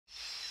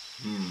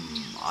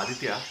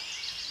Aditya,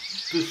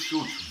 this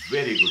shoots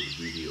very good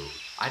video.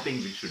 I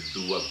think we should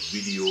do a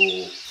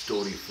video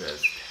story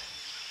first,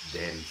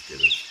 then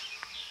stills.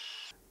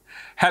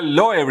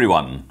 Hello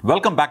everyone,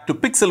 welcome back to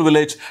Pixel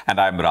Village and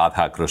I'm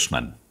Radha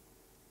Krishnan.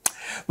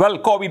 Well,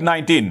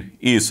 COVID-19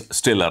 is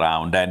still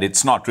around and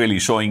it's not really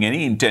showing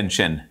any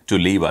intention to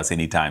leave us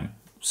anytime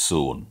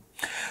soon.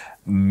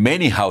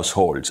 Many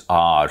households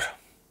are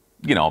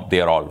they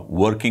are all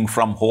working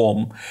from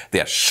home, they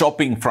are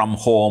shopping from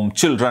home,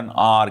 children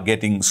are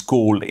getting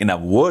schooled in a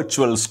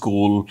virtual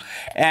school,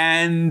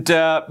 and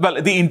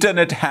the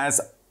internet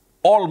has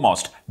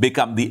almost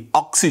become the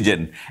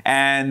oxygen,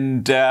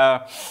 and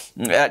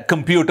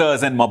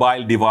computers and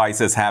mobile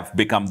devices have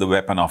become the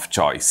weapon of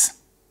choice.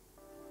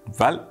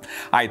 Well,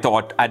 I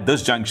thought at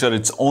this juncture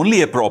it's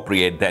only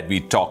appropriate that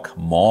we talk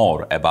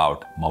more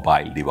about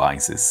mobile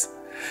devices.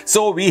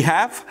 So we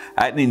have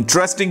an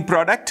interesting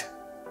product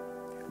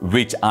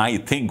which I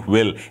think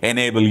will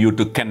enable you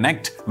to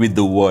connect with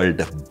the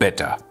world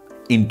better,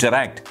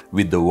 interact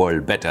with the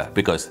world better,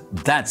 because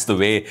that's the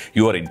way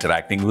you are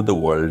interacting with the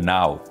world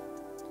now,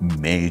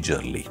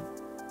 majorly.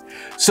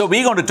 So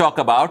we're going to talk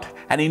about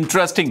an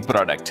interesting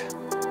product.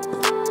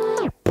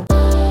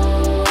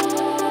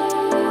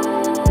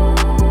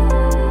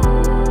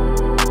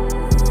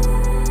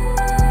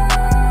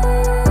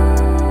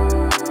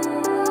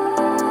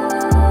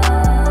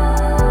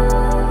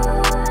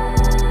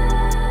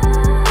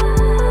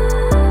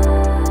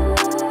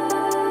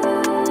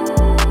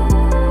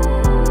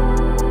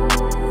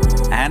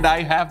 And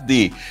I have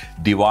the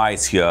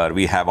device here.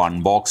 We have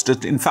unboxed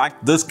it. In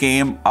fact, this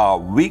came a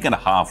week and a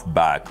half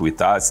back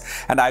with us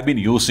and I've been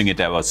using it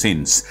ever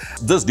since.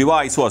 This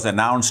device was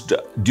announced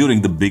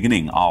during the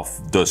beginning of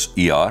this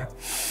year,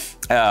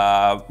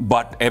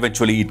 but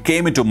eventually it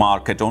came into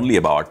market only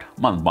about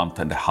a month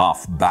and a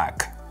half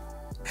back.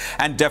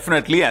 And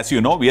definitely, as you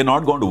know, we are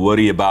not going to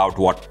worry about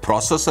what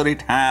processor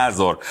it has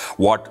or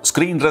what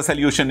screen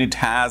resolution it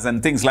has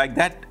and things like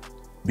that.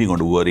 We're going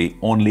to worry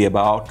only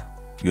about,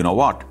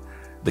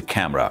 the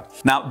camera.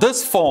 Now,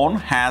 this phone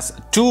has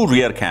two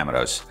rear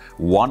cameras,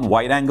 one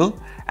wide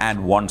angle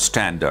and one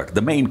standard,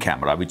 the main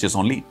camera, which is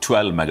only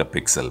 12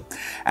 megapixel.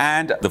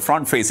 And the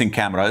front facing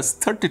camera is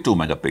 32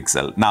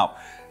 megapixel. Now,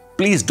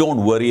 please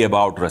don't worry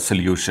about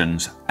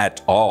resolutions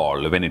at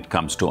all when it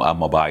comes to a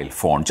mobile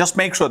phone. Just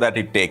make sure that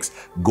it takes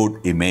good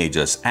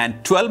images,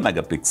 and 12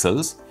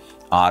 megapixels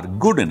are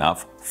good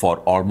enough for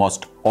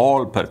almost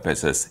all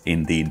purposes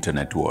in the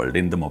internet world,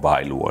 in the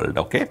mobile world,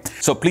 okay?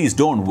 So please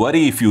don't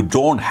worry if you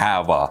don't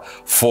have a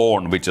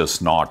phone which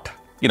is not,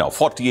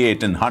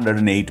 48 and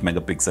 108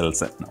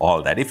 megapixels and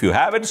all that. If you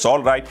have it, it's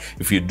all right.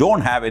 If you don't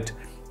have it,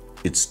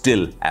 it's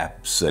still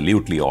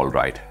absolutely all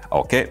right,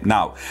 okay?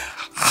 Now,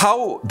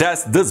 how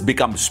does this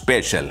become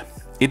special?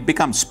 It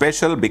becomes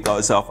special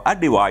because of a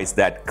device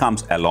that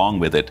comes along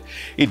with it.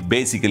 It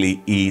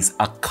basically is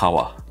a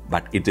cover,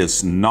 but it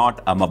is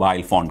not a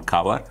mobile phone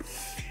cover.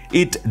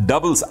 It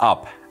doubles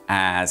up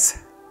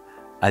as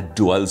a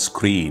dual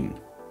screen,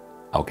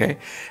 okay?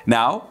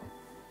 Now,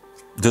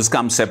 this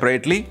comes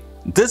separately.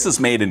 This is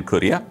made in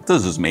Korea,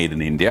 this is made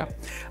in India.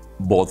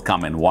 Both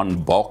come in one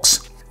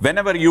box.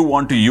 Whenever you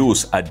want to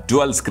use a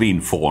dual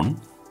screen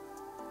phone,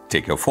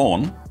 take your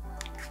phone,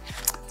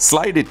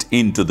 slide it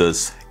into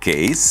this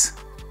case.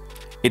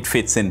 It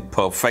fits in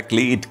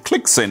perfectly, it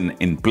clicks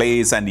in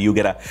place and you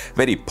get a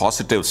very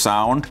positive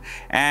sound.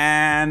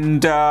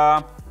 And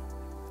now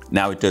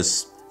it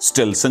is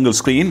still single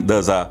screen.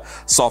 There's a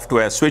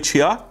software switch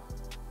here.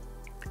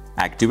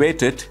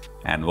 Activate it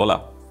and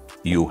voila,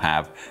 you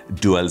have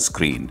dual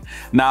screen.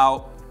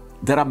 Now,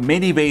 there are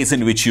many ways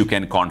in which you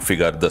can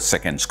configure the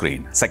second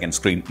screen. Second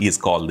screen is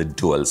called the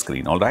dual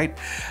screen, all right?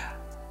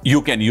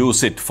 You can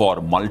use it for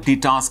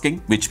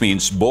multitasking, which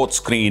means both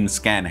screens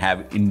can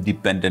have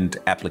independent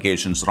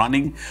applications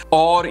running,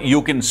 or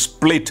you can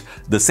split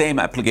the same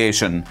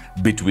application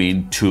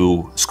between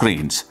two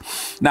screens.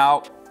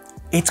 Now,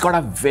 it's got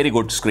a very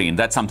good screen.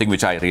 That's something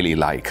which I really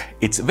like.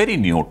 It's very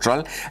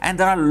neutral and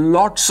there are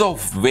lots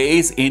of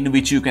ways in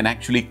which you can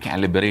actually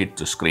calibrate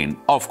the screen.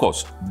 Of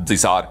course,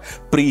 these are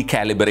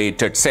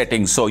pre-calibrated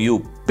settings, so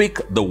you pick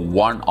the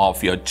one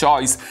of your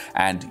choice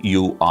and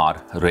you are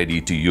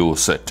ready to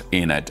use it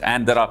in it.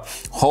 And there are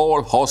a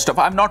whole host of,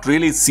 I've not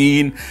really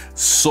seen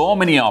so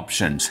many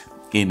options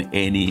in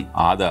any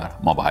other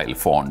mobile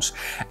phones.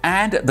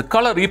 And the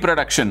color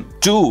reproduction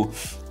too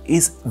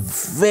is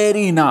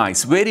very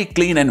nice, very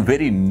clean and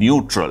very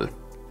neutral.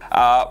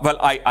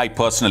 I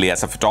personally,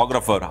 as a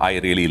photographer, I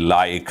really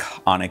like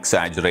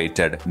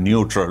unexaggerated,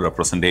 neutral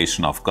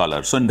representation of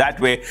color. So in that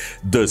way,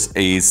 this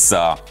is,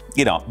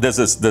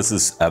 this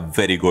is a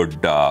very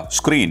good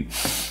screen.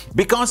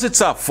 Because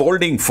it's a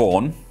folding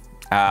phone,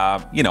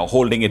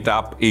 holding it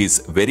up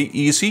is very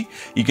easy.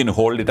 You can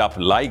hold it up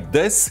like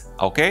this,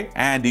 okay,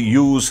 and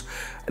use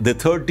the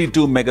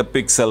 32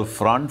 megapixel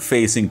front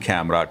facing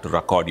camera to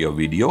record your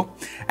video,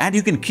 and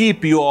you can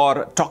keep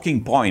your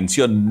talking points,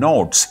 your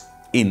notes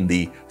in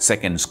the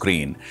second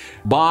screen.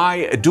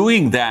 By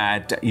doing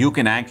that, you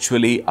can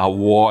actually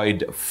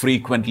avoid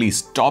frequently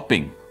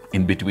stopping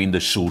in between the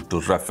shoot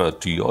to refer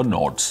to your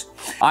notes.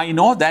 I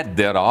know that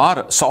there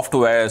are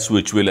softwares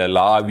which will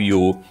allow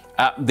you,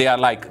 they are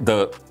like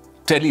the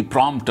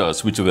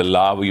teleprompters which will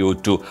allow you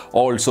to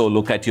also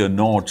look at your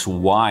notes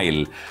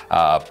while,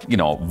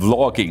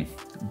 vlogging.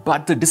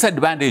 But the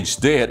disadvantage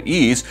there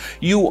is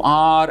you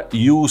are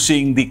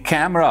using the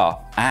camera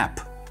app,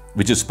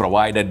 which is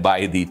provided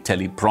by the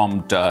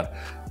teleprompter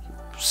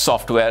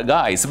software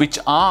guys, which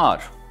are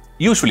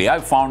usually,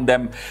 I've found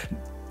them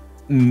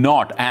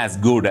not as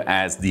good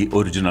as the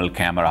original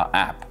camera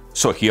app.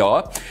 So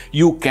here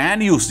you can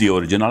use the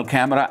original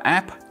camera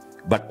app,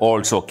 but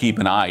also keep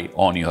an eye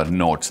on your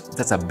notes.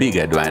 That's a big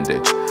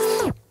advantage.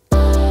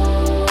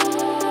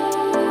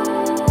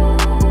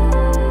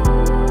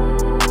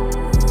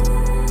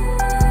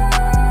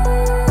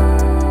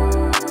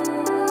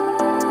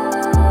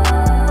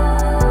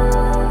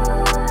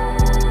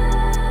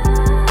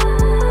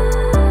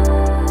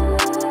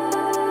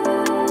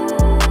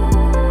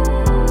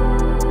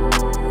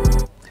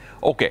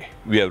 Okay,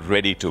 we are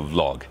ready to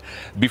vlog.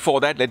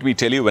 Before that, let me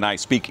tell you, when I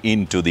speak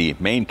into the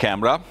main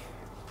camera,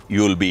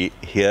 you will be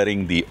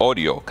hearing the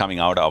audio coming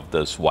out of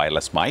this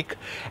wireless mic.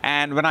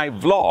 And when I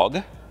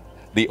vlog,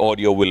 the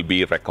audio will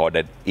be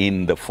recorded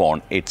in the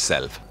phone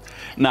itself.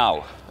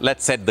 Now,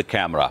 let's set the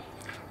camera.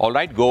 All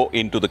right, go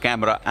into the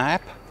camera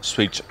app,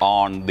 switch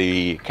on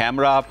the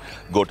camera,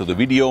 go to the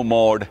video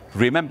mode.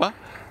 Remember,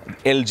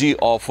 LG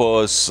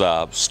offers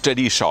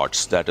steady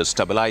shots, that is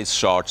stabilized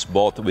shots,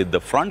 both with the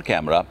front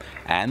camera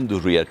and the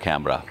rear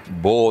camera,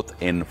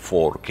 both in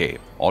 4K.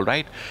 All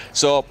right,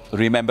 so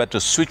remember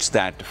to switch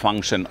that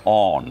function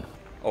on.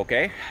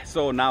 Okay,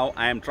 so now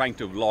I am trying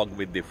to vlog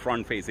with the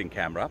front facing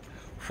camera,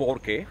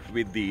 4K,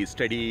 with the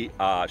steady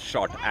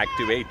shot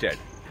activated.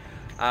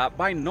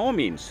 By no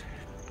means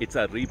it's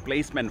a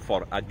replacement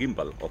for a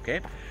gimbal,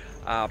 okay?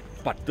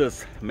 But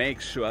this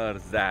makes sure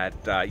that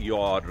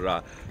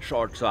your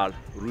shots are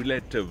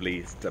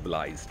relatively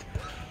stabilized.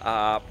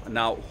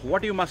 Now,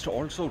 what you must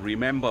also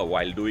remember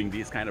while doing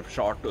these kind of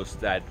shots is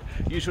that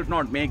you should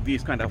not make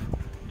these kind of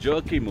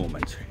jerky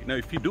movements.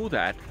 If you do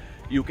that,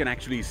 you can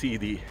actually see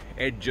the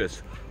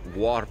edges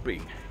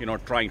warping,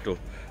 trying to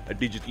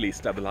digitally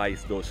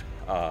stabilize those,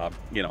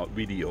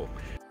 video.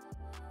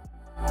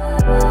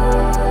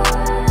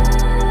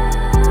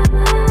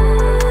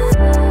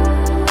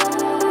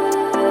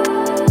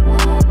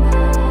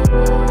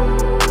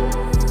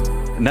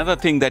 Another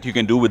thing that you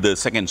can do with the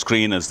second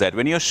screen is that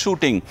when you're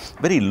shooting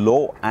very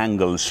low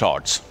angle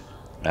shots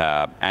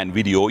and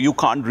video, you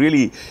can't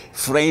really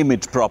frame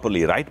it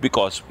properly, right?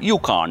 Because you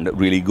can't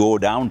really go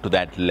down to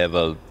that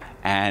level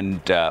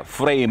and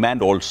frame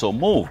and also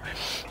move.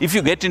 If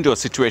you get into a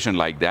situation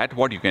like that,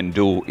 what you can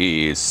do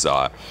is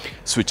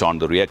switch on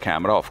the rear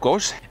camera, of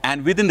course,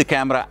 and within the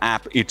camera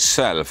app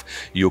itself,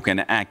 you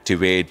can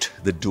activate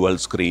the dual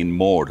screen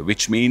mode,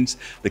 which means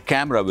the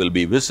camera will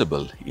be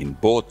visible in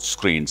both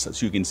screens,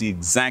 so you can see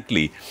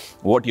exactly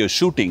what you're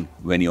shooting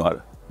when you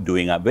are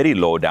doing a very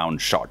low down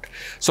shot.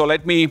 So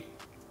let me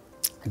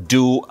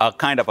do a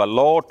kind of a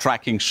low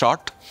tracking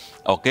shot,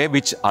 okay,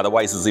 which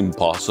otherwise is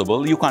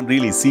impossible. You can't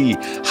really see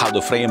how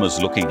the frame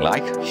is looking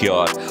like. Here,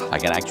 I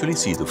can actually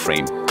see the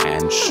frame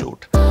and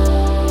shoot.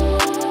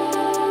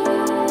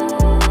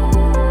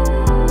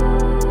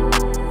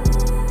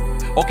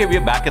 Okay,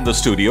 we're back in the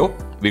studio.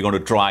 We're going to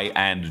try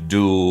and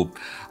do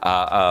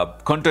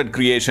content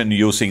creation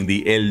using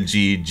the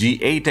LG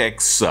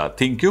G8x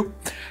ThinQ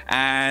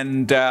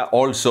and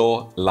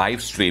also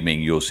live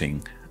streaming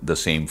using the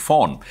same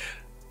phone.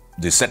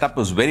 The setup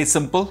is very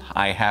simple.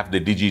 I have the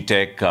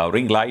Digitech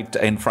ring light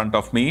in front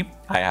of me.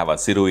 I have a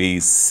Sirui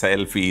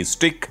selfie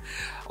stick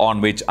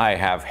on which I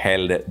have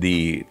held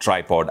the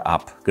tripod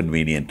up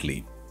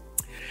conveniently.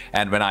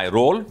 And when I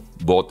roll,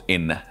 both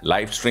in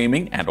live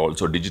streaming and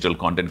also digital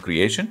content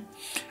creation,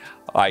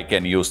 I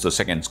can use the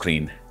second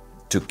screen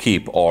to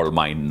keep all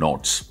my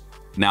notes.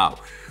 Now,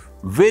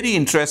 very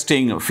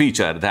interesting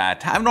feature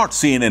that I've not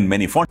seen in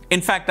many phones.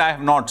 In fact, I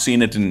have not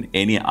seen it in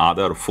any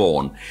other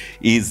phone,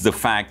 is the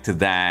fact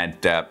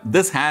that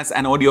this has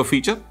an audio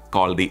feature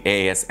called the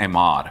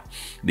ASMR,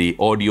 the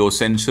Audio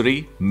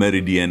Sensory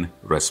Meridian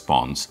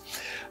Response.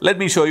 Let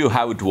me show you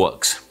how it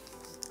works.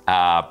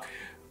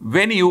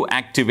 When you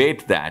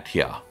activate that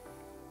here,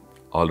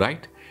 all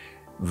right,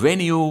 when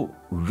you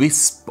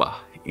whisper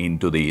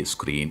into the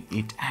screen,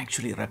 it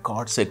actually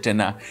records it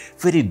in a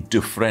very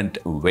different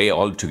way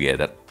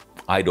altogether.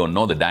 I don't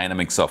know the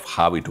dynamics of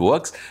how it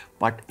works,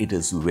 but it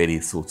is very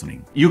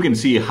soothing. You can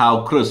see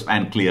how crisp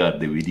and clear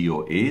the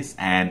video is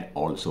and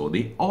also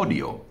the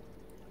audio.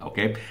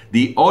 Okay,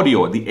 the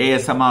audio, the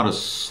ASMR is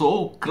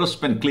so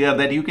crisp and clear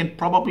that you can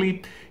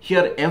probably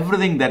hear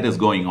everything that is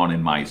going on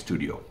in my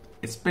studio,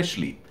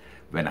 especially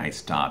when I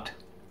start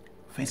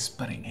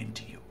whispering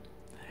into you.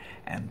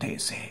 And they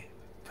say,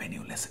 when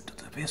you listen to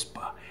the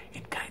whisper,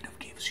 it kind of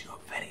gives you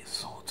a very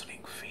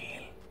soothing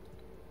feel.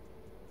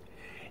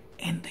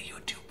 In the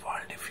YouTube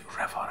world, if you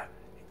refer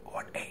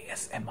what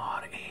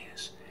ASMR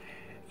is,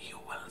 you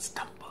will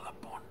stumble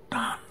upon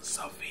tons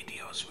of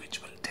videos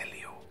which will tell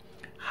you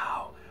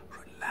how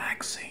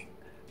relaxing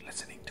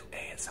listening to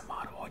ASMR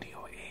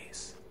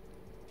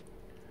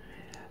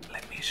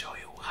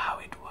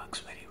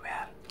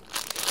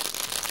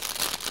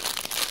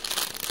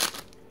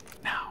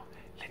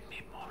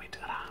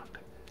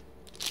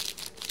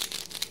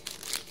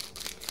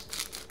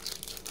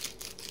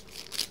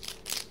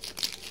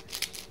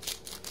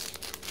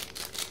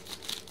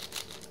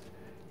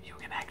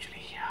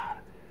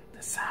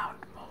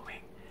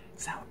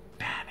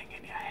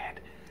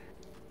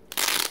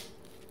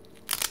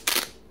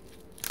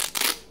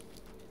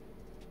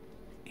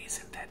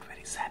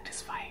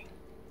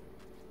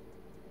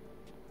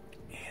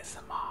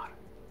ASMR.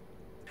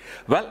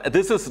 Well,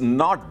 this is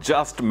not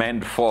just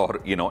meant for,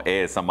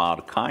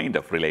 ASMR kind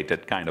of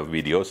related kind of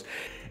videos.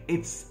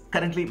 It's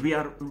currently we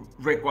are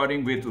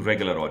recording with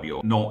regular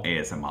audio, no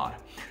ASMR.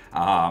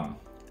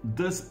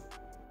 This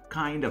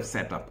kind of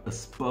setup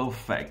is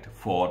perfect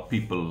for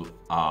people,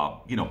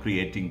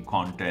 creating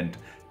content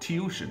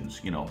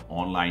tuitions,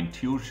 online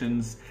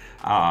tuitions,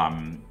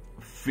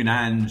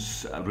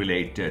 finance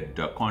related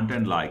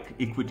content like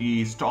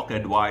equity, stock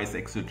advice,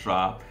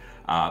 etc.,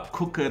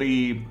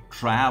 cookery,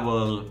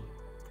 travel,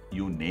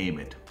 you name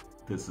it.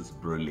 This is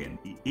brilliant.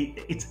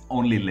 It's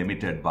only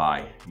limited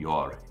by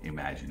your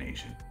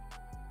imagination.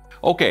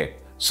 Okay,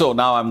 so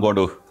now I'm going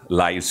to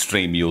live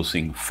stream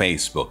using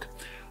Facebook.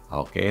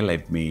 Okay,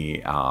 let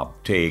me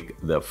take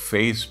the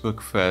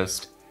Facebook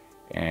first,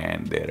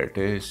 and there it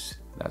is.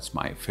 That's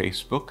my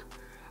Facebook.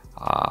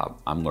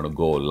 I'm going to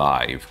go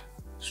live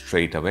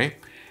straight away,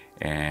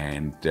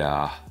 and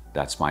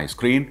that's my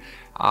screen.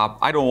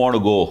 I don't want to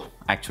go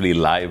actually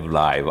live.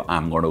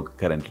 I'm going to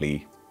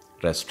currently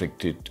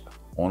restrict it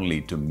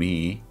only to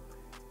me.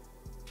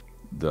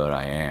 There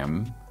I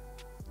am.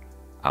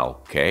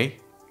 Okay,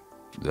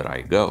 there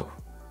I go.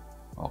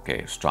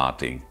 Okay,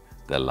 starting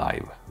the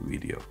live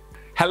video.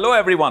 Hello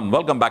everyone,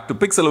 welcome back to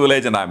Pixel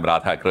Village, and I'm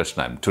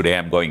Radhakrishnan. Today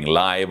I'm going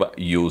live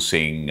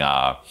using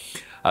a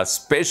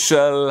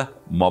special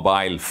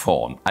mobile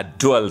phone, a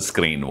dual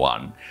screen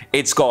one.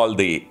 It's called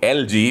the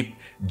LG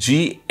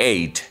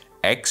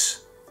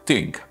G8x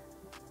ThinQ.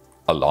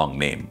 A long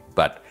name,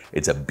 but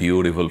it's a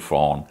beautiful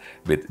phone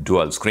with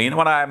dual screen.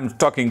 When I'm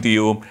talking to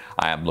you,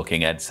 I am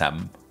looking at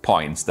some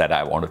points that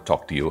I want to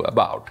talk to you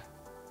about.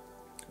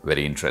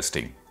 Very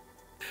interesting.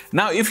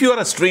 Now, if you are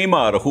a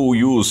streamer who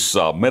use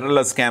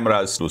mirrorless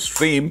cameras to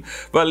stream,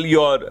 well,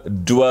 your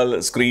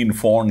dual screen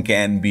phone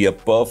can be a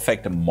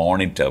perfect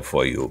monitor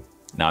for you.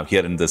 Now,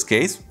 here in this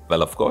case,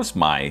 well, of course,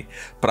 my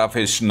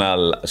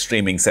professional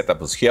streaming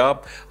setup is here.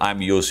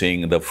 I'm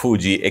using the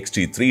Fuji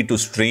X-T3 to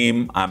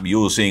stream. I'm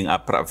using a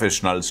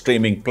professional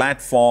streaming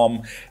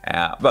platform.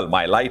 Well,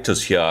 my light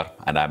is here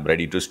and I'm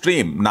ready to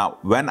stream. Now,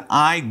 when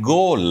I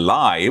go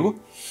live,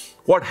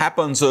 what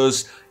happens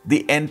is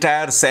the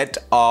entire set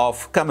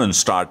of comments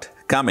start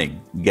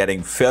coming,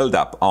 getting filled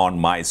up on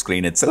my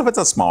screen itself. It's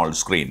a small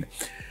screen.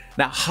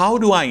 Now, how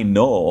do I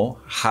know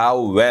how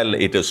well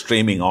it is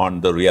streaming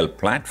on the real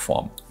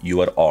platform?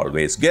 You are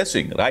always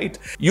guessing, right?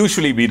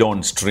 Usually we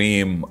don't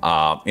stream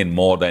in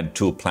more than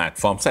 2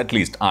 platforms, at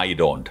least I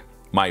don't.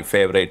 My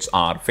favorites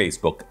are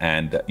Facebook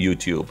and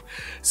YouTube.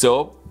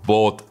 So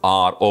both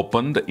are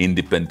opened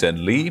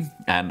independently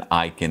and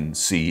I can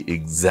see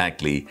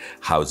exactly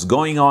how it's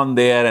going on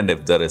there, and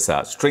if there is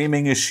a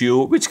streaming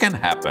issue, which can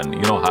happen,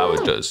 you know how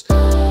it is.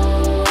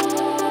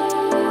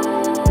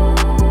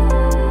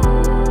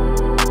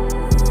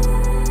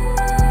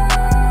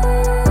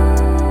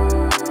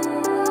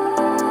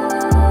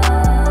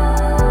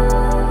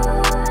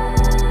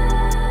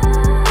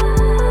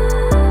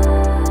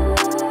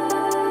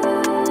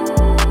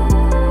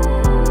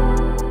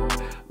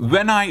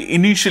 When I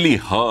initially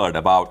heard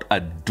about a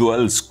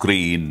dual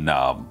screen,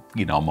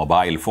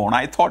 mobile phone,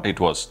 I thought it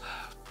was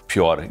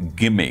pure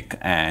gimmick,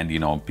 and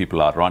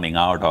people are running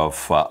out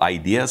of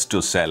ideas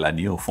to sell a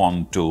new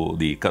phone to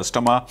the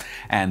customer,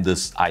 and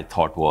this I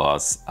thought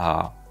was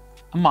a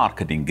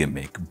marketing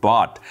gimmick.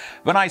 But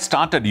when I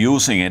started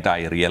using it,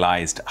 I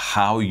realized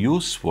how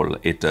useful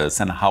it is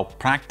and how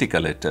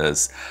practical it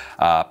is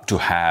to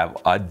have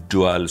a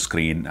dual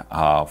screen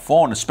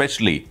phone,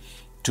 especially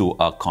to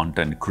a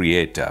content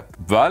creator.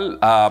 Well,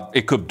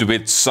 equipped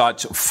with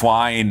such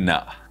fine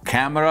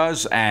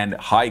cameras and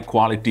high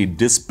quality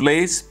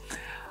displays,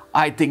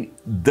 I think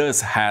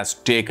this has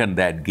taken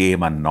that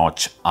game a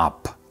notch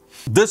up.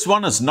 This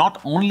one is not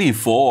only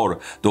for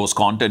those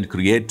content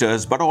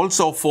creators, but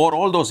also for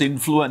all those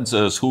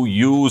influencers who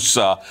use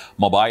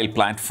mobile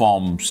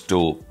platforms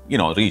to,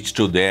 reach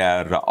to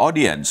their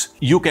audience.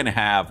 You can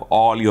have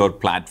all your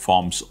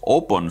platforms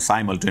open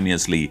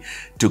simultaneously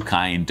to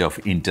kind of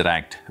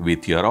interact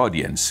with your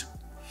audience.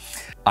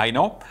 I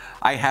know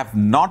I have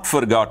not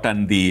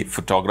forgotten the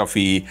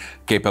photography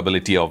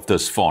capability of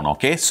this phone,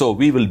 okay? So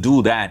we will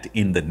do that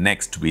in the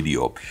next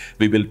video.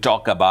 We will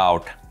talk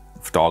about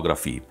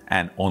photography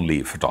and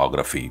only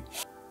photography.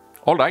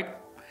 All right,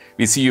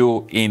 we see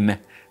you in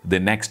the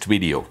next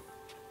video.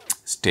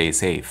 Stay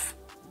safe.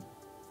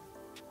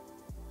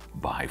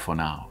 Bye for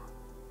now.